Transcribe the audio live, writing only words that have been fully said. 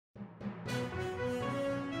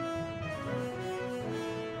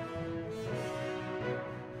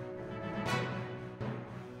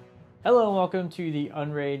Hello and welcome to the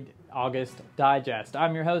Unraid August Digest.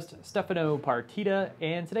 I'm your host, Stefano Partita,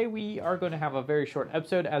 and today we are going to have a very short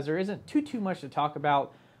episode as there isn't too much to talk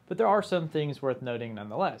about, but there are some things worth noting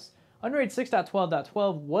nonetheless. Unraid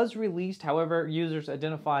 6.12.12 was released, however, users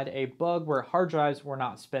identified a bug where hard drives were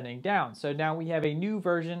not spinning down. So now we have a new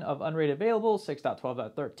version of Unraid available,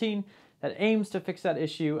 6.12.13, that aims to fix that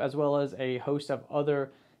issue as well as a host of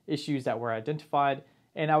other issues that were identified.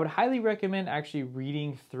 And I would highly recommend actually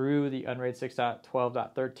reading through the Unraid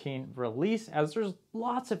 6.12.13 release, as there's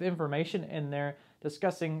lots of information in there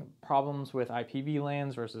discussing problems with IP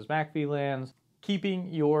VLANs versus Mac VLANs,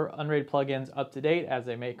 keeping your Unraid plugins up to date as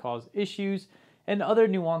they may cause issues, and other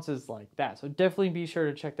nuances like that. So definitely be sure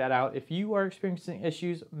to check that out. If you are experiencing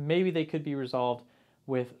issues, maybe they could be resolved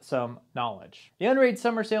with some knowledge. The Unraid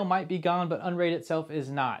summer sale might be gone, but Unraid itself is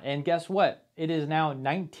not. And guess what? It is now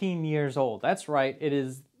 19 years old. That's right, it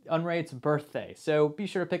is Unraid's birthday. So be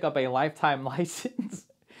sure to pick up a lifetime license,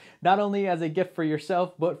 not only as a gift for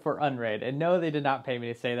yourself, but for Unraid. And no, they did not pay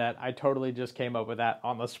me to say that. I totally just came up with that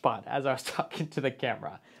on the spot as I was talking to the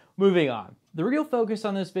camera. Moving on. The real focus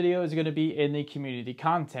on this video is going to be in the community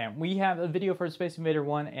content. We have a video for Space Invader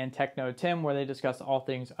 1 and Techno Tim where they discuss all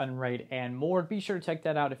things Unraid and more. Be sure to check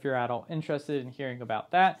that out if you're at all interested in hearing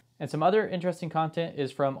about that. And some other interesting content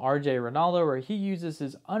is from RJ Ronaldo, where he uses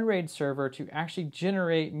his Unraid server to actually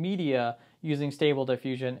generate media using stable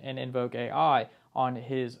diffusion and Invoke AI on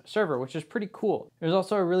his server, which is pretty cool. There's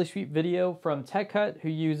also a really sweet video from TechHut, who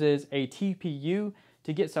uses a TPU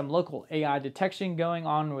to get some local AI detection going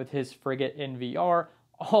on with his Frigate in VR.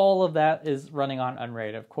 All of that is running on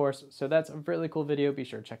Unraid, of course, so that's a really cool video. Be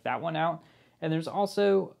sure to check that one out. And there's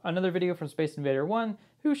also another video from Space Invader 1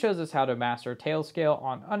 who shows us how to master Tailscale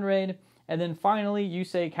on Unraid. And then finally, you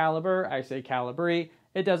say Calibre, I say Calibre.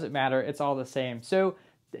 It doesn't matter, it's all the same. So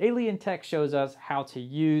the Alien Tech shows us how to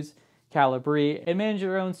use Calibre and manage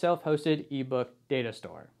your own self-hosted ebook data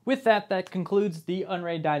store. With that, that concludes the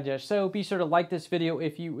Unraid Digest. So be sure to like this video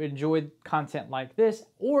if you enjoyed content like this,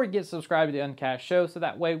 or get subscribed to the Uncast Show so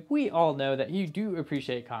that way we all know that you do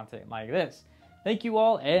appreciate content like this. Thank you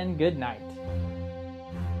all and good night.